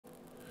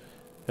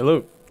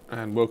Hello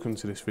and welcome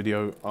to this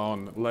video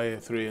on layer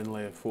 3 and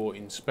layer 4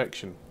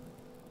 inspection.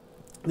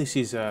 This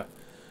is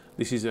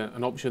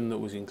an option that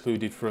was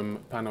included from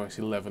PANOS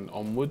 11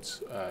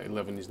 onwards.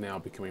 11 is now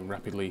becoming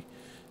rapidly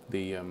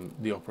the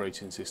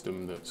operating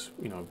system that's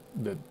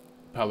that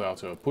Palo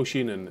Alto are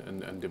pushing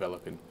and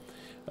developing.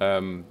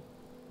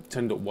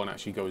 10.1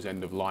 actually goes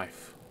end of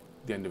life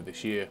the end of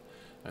this year,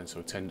 and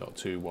so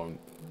 10.2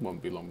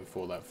 won't be long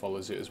before that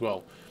follows it as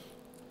well.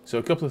 So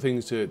a couple of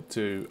things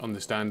to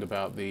understand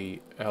about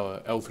the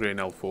L3 and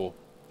L4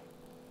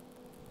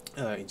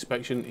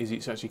 inspection is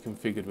it's actually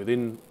configured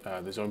within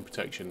the zone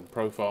protection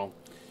profile.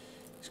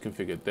 It's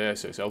configured there,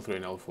 so it's L3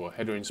 and L4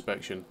 header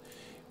inspection,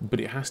 but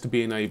it has to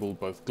be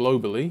enabled both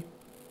globally,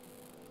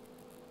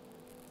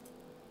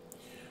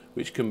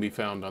 which can be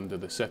found under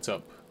the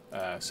setup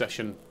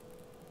session,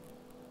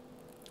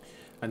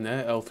 and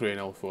there, L3 and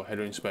L4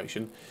 header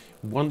inspection.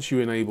 Once you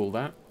enable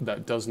that,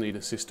 that does need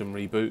a system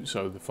reboot,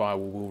 so the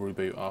firewall will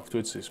reboot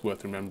afterwards. It's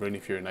worth remembering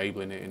if you're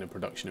enabling it in a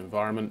production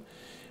environment.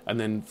 And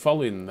then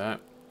following that,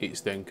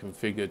 it's then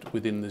configured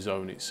within the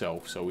zone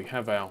itself. So we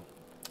have our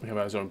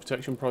zone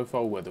protection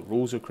profile where the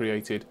rules are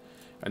created,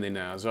 and in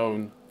our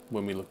zone,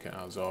 when we look at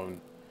our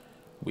zone,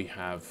 we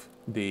have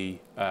the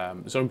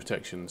zone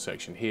protection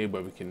section here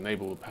where we can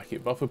enable the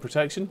packet buffer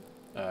protection,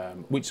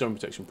 which zone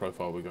protection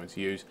profile we're going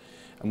to use,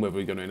 and whether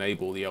we're going to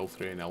enable the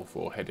L3 and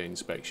L4 header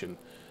inspection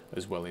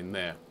as well in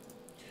there.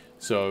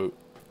 So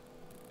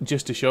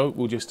just to show,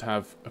 we'll just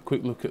have a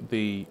quick look at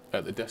the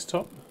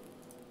desktop,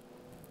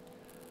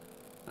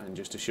 and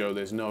just to show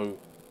there's no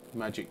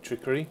magic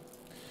trickery.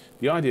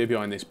 The idea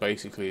behind this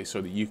basically is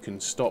so that you can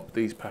stop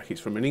these packets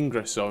from an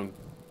ingress zone.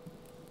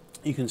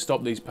 You can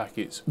stop these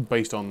packets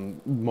based on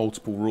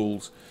multiple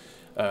rules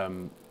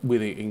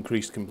with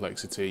increased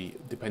complexity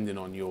depending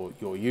on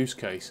your use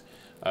case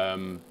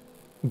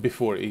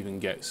before it even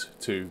gets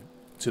to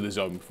the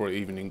zone, before it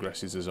even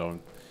ingresses the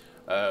zone.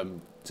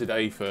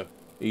 Today, for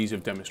ease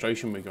of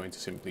demonstration, we're going to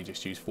simply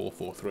just use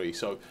 443.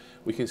 So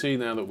we can see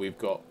now that we've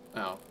got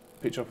our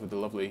picture of the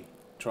lovely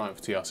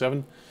Triumph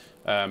TR7.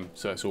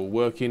 So it's all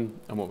working,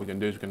 and what we're going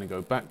to do is we're going to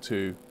go back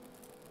to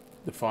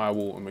the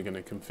firewall and we're going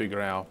to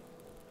configure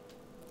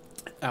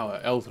our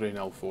L3 and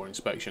L4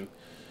 inspection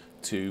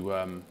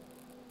to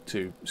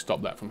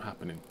stop that from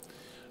happening.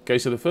 Okay,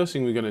 so the first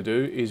thing we're going to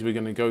do is we're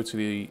going to go to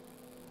the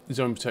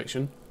zone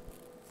protection,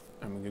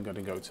 and we're going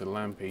to go to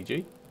LAN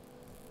PG,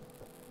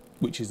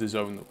 which is the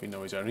zone that we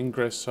know is our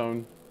ingress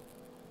zone.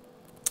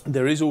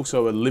 There is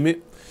also a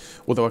limit,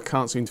 although I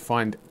can't seem to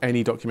find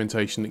any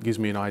documentation that gives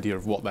me an idea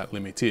of what that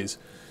limit is.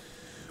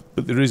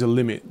 But there is a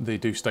limit. They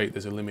do state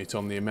there's a limit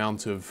on the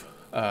amount of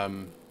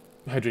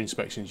header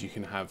inspections you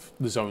can have,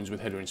 the zones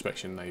with header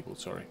inspection enabled,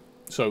 sorry.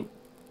 So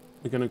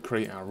we're going to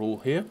create our rule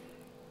here.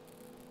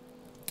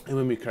 And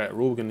when we create a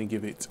rule, we're going to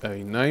give it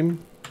a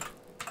name,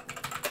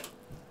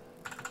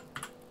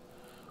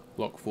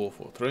 block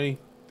 443,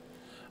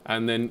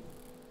 and then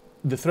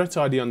the threat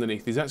ID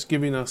underneath is that's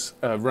giving us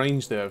a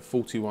range there of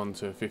 41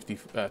 to 50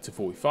 to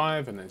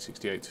 45, and then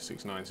 68 to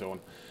 69, so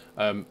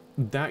on.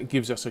 That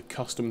gives us a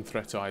custom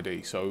threat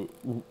ID. So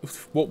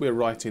what we're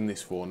writing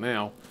this for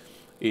now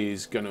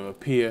is going to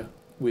appear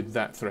with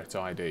that threat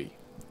ID.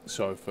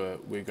 So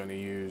we're going to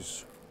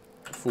use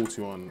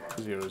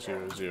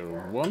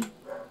 410001.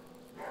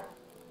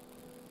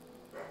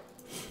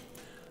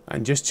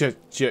 And just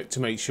check to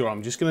make sure,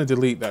 I'm just going to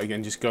delete that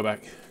again, just go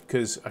back,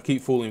 because I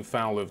keep falling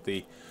foul of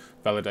the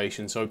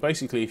validation. So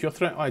basically, if your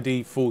threat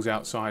ID falls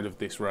outside of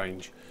this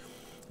range,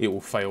 it will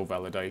fail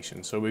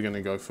validation. So we're going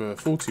to go for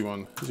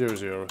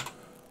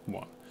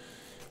 410001,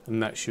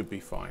 and that should be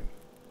fine.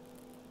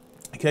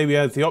 Okay, we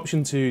have the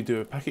option to do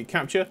a packet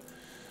capture,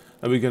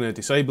 and we're going to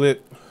disable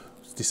it.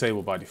 It's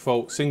disabled by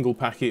default. Single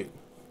packet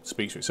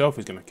speaks for itself,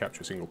 is going to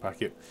capture a single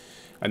packet,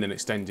 and then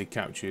extended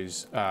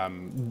captures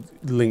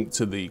linked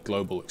to the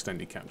global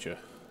extended capture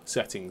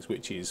settings,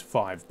 which is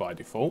 5 by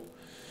default.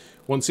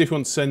 If you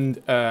want to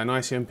send an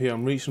ICMP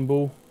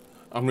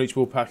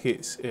unreachable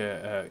packets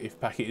if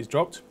packet is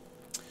dropped.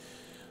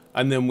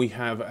 And then we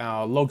have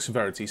our log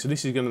severity. So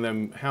this is going to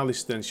then, how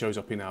this then shows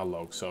up in our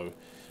log. So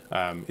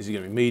is it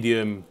going to be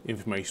medium,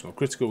 information, or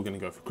critical? We're going to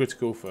go for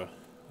critical for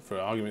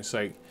argument's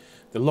sake.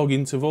 The log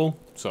interval,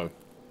 so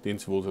the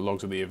intervals are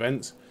logs of the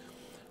events,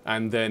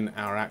 and then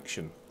our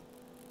action.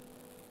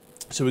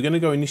 So we're going to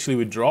go initially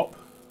with drop.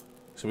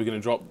 So we're going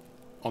to drop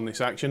on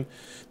this action.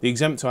 The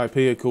exempt IP,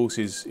 of course,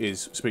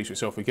 speaks for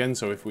itself again.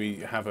 So if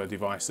we have a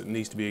device that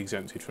needs to be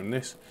exempted from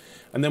this,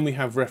 and then we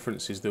have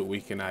references that we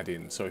can add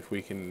in. So if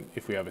we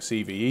have a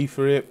CVE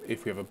for it,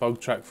 if we have a bug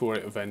track for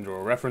it, a vendor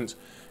or reference,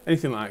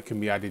 anything like that can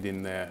be added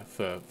in there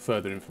for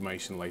further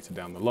information later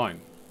down the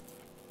line.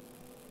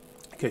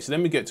 Okay, so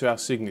then we get to our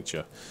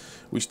signature,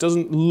 which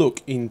doesn't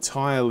look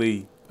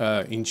entirely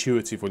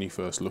intuitive when you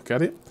first look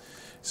at it.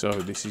 So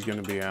this is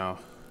going to be our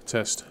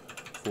test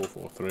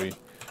 443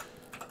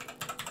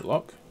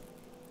 block.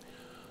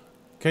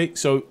 Okay,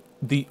 so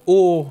the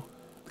OR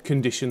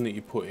condition that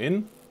you put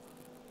in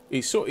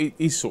is sort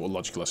of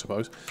logical, I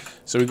suppose.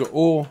 So we've got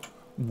OR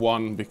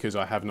 1 because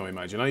I have no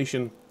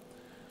imagination.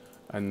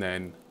 and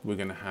then we're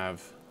going to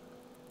have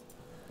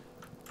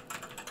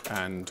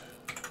and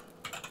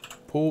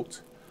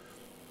port.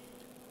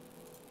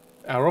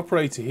 Our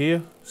operator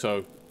here,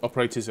 so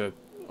operators are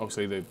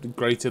obviously the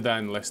greater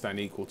than, less than,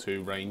 equal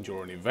to, range,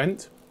 or an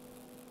event.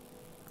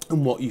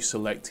 And what you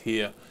select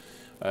here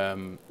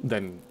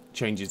then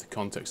changes the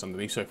context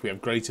underneath. So if we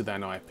have greater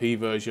than IP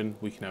version,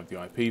 we can have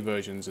the IP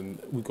versions, and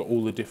we've got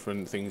all the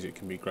different things it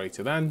can be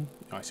greater than: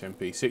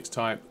 ICMP6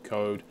 type,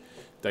 code,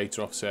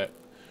 data offset,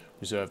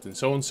 reserved, and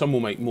so on. Some will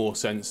make more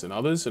sense than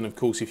others, and of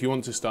course if you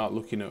want to start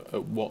looking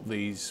at what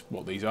these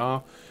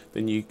are,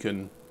 then you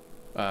can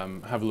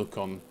have a look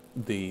on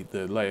the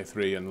layer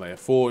 3 and layer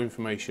 4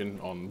 information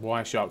on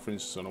Wireshark, for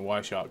instance, on a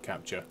Wireshark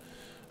capture,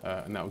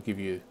 and that will give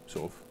you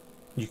sort of,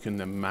 you can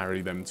then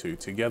marry them two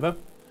together.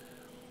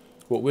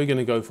 What we're going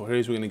to go for here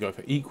is we're going to go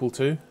for equal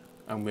to,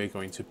 and we're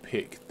going to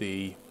pick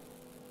the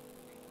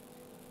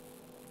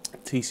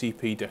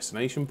TCP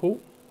destination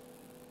port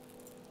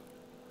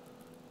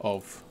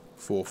of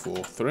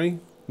 443,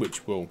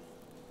 which will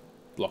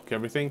block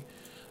everything.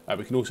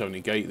 We can also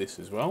negate this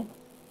as well.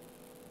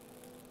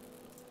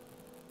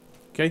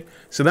 Okay,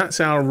 so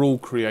that's our rule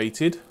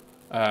created.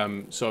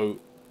 So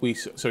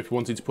if you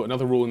wanted to put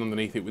another rule in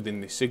underneath it within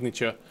this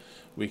signature,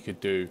 we could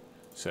do,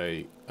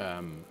 say,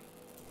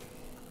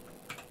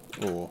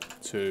 or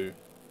to,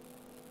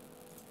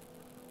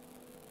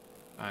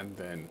 and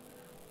then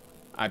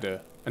add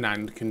an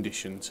AND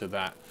condition to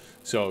that.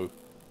 So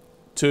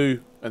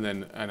to, and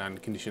then an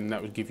AND condition,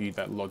 that would give you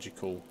that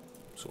logical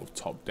sort of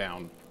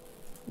top-down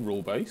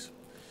rule base.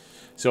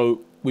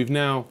 So we've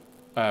now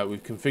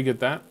we've configured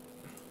that.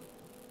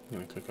 I'm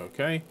going to click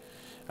OK,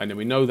 and then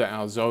we know that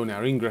our zone,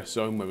 our ingress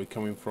zone where we're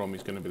coming from,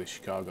 is going to be the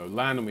Chicago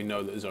LAN, and we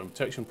know that the zone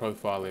protection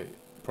profile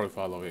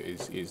of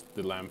it is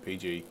the LAN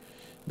PG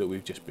that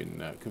we've just been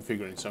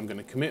configuring. So I'm going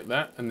to commit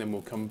that, and then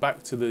we'll come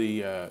back to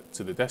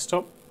the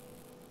desktop,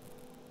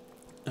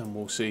 and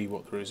we'll see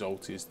what the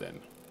result is then.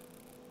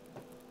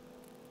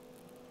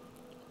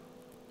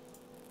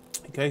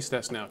 Okay, so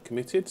that's now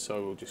committed.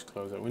 So we'll just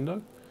close that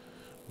window.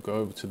 We'll go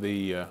over to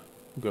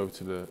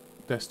the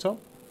desktop.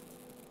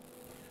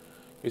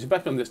 Okay, so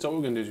back on the desktop, what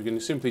we're going to do is we're going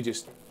to simply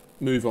just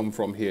move on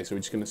from here. So we're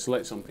just going to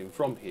select something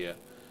from here,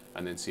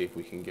 and then see if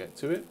we can get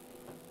to it.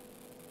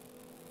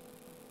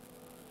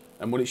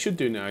 And what it should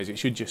do now is it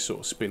should just sort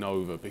of spin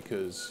over,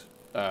 because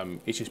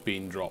it's just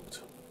being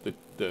dropped.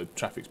 The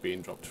traffic's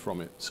being dropped from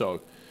it. So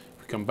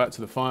if we come back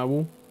to the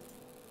firewall,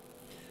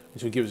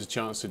 which will give us a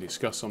chance to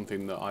discuss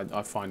something that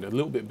I find a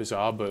little bit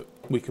bizarre, but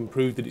we can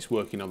prove that it's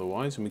working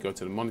otherwise. And we go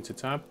to the monitor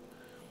tab.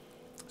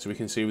 So we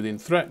can see within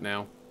threat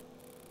now,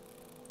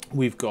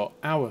 we've got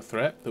our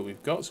threat that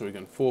we've got. So we're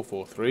going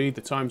 443.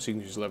 The time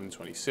signature is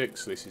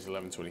 1126. This is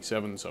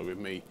 1127. So with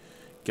me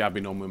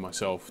gabbing on with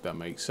myself, that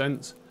makes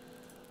sense.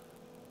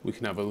 We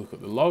can have a look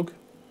at the log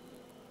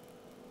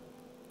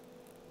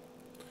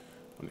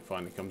when it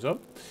finally comes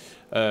up,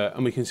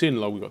 and we can see in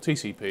the log we've got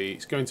TCP.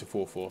 It's going to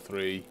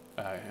 443.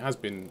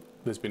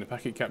 There's been a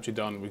packet capture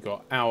done. We've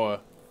got our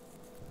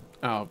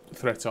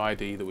threat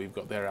ID that we've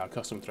got there, our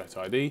custom threat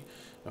ID,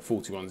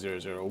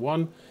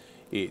 41001.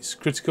 It's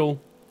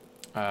critical,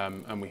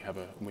 and we have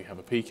a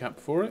PCAP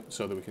for it,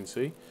 so that we can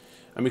see,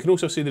 and we can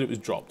also see that it was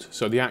dropped.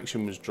 So the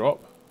action was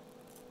drop,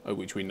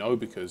 which we know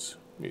because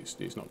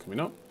it's not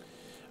coming up.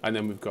 And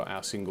then we've got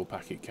our single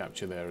packet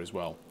capture there as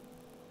well.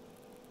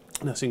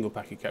 And our single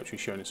packet capture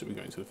is showing us that we're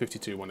going to the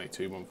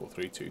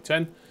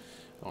 52.182.143.210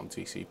 on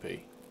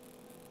TCP.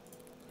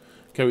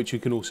 Okay, which you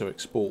can also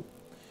export.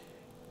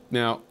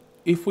 Now,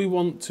 if we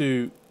want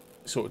to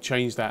sort of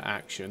change that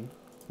action,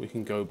 we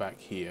can go back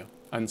here.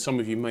 And some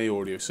of you may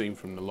already have seen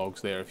from the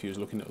logs there, if you was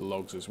looking at the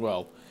logs as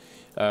well.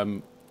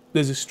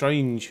 There's a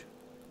strange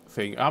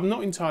thing. I'm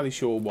not entirely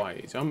sure why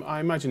it is. I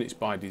imagine it's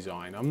by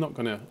design. I'm not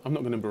gonna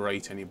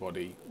berate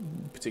anybody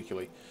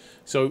particularly.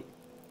 So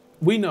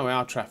we know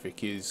our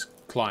traffic is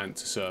client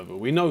to server.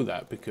 We know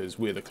that because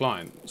we're the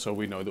client. So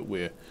we know that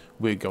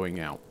we're going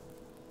out.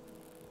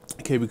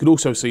 Okay, we could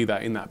also see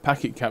that in that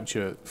packet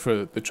capture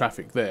for the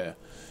traffic there.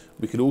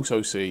 We could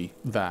also see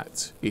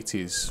that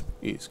it's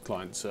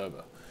client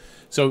server.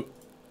 So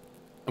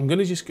I'm going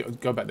to just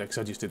go back there because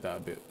I just did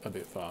that a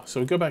bit fast.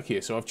 So we'll go back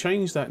here. So I've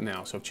changed that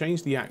now. So I've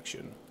changed the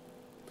action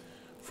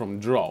from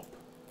drop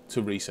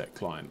to reset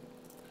client.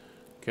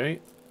 Okay,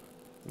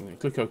 I'm going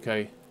to click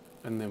OK,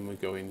 and then we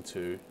go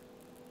into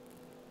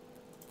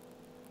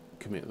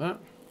commit that.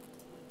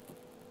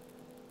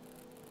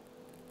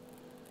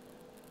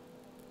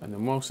 And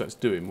then whilst that's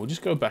doing, we'll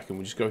just go back and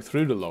we'll just go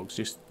through the logs,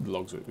 just the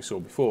logs that we saw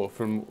before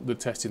from the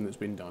testing that's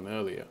been done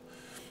earlier.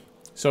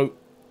 So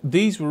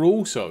these were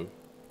also,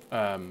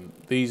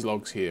 these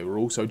logs here were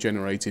also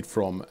generated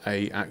from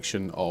a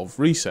action of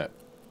reset.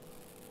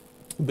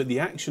 But the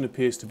action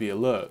appears to be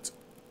alert.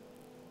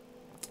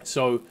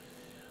 So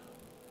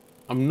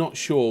I'm not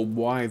sure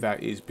why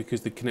that is,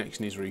 because the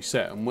connection is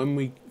reset. And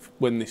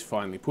when this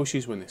finally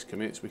pushes, when this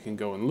commits, we can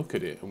go and look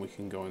at it and we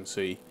can go and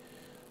see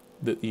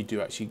that you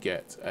do actually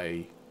get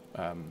a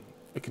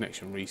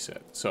connection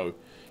reset. So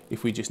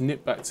if we just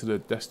nip back to the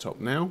desktop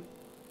now,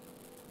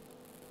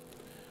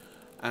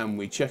 and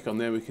we check on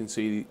there, we can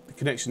see the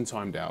connection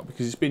timed out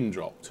because it's been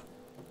dropped.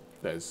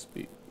 There's,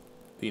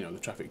 you know, the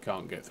traffic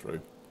can't get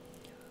through.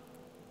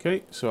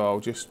 Okay, so I'll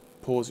just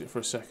pause it for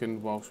a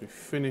second whilst we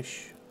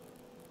finish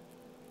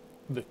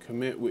the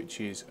commit, which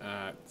is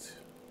at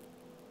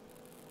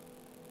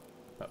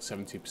about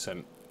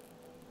 70%.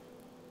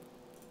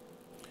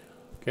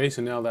 Okay,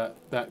 so now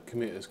that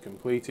commit is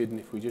completed, and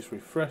if we just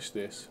refresh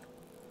this,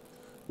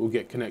 we'll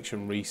get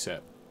connection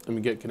reset. And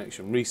we get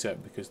connection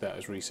reset because that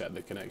has reset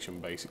the connection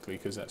basically,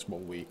 because that is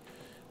what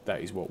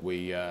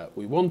we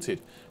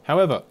wanted.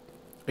 However,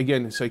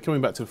 again, so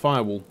coming back to the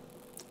firewall,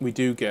 we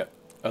do get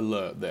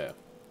alert there.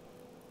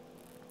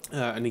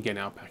 And again,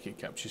 our packet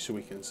capture, so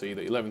we can see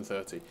that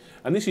 11:30,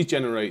 and this was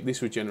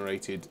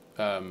generated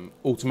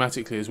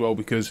automatically as well,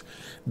 because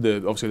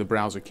obviously the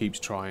browser keeps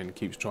trying,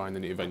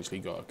 and it eventually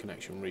got a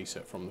connection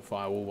reset from the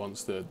firewall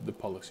once the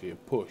policy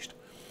had pushed.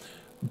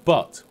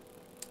 But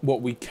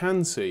what we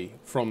can see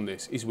from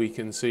this is we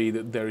can see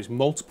that there is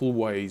multiple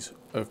ways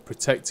of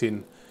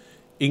protecting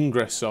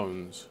ingress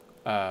zones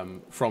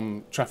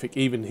from traffic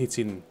even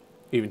hitting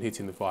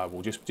the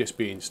firewall, just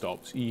being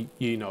stopped.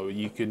 You know,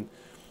 you can.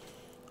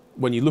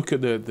 When you look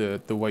at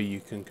the way you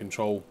can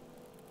control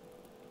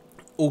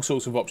all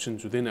sorts of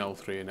options within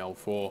L3 and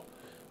L4,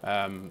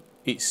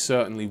 it's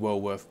certainly well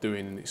worth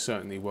doing, and it's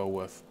certainly well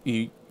worth.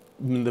 The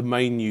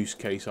main use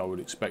case I would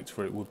expect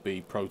for it would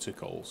be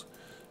protocols.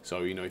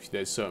 So, you know, if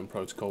there's certain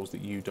protocols that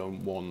you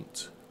don't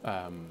want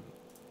on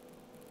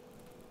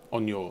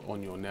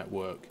your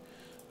network,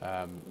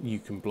 you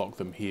can block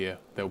them here.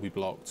 They'll be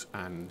blocked,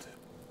 and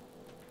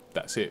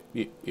that's it.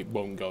 It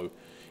won't go.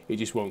 It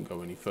just won't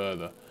go any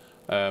further.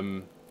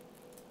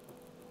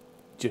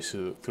 Just to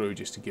look through,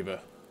 just to give a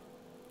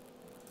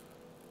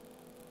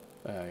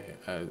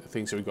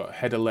thing. So we've got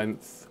header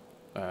length,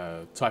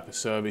 type of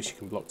service. You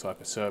can block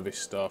type of service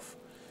stuff.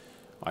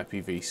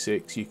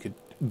 IPv6. You could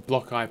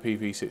block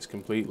IPv6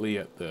 completely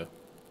at the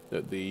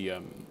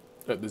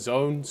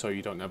zone, so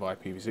you don't have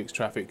IPv6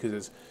 traffic,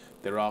 because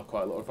there are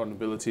quite a lot of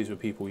vulnerabilities with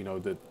people. You know,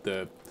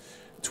 the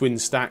twin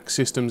stack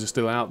systems are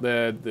still out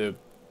there. The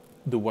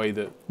way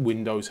that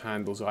Windows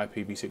handles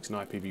IPv6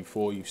 and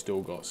IPv4, you've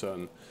still got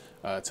certain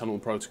tunnel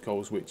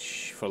protocols,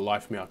 which for the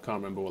life of me I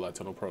can't remember what that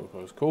tunnel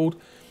protocol is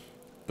called,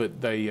 but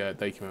they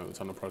came out with a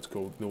tunnel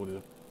protocol in order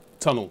to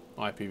tunnel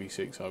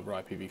IPv6 over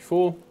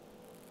IPv4.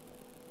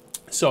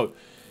 So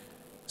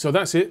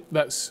that's it.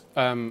 That's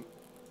L3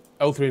 and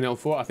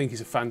L4. I think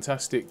it's a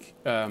fantastic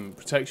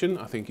protection.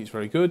 I think it's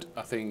very good.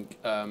 I think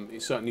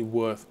it's certainly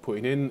worth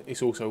putting in.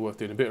 It's also worth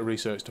doing a bit of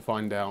research to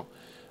find out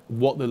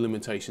what the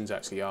limitations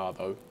actually are,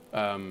 though,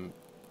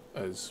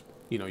 as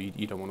you know,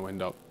 you don't want to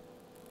end up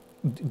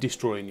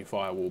destroying your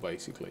firewall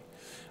basically.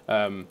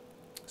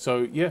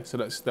 So yeah, so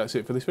that's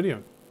it for this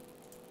video.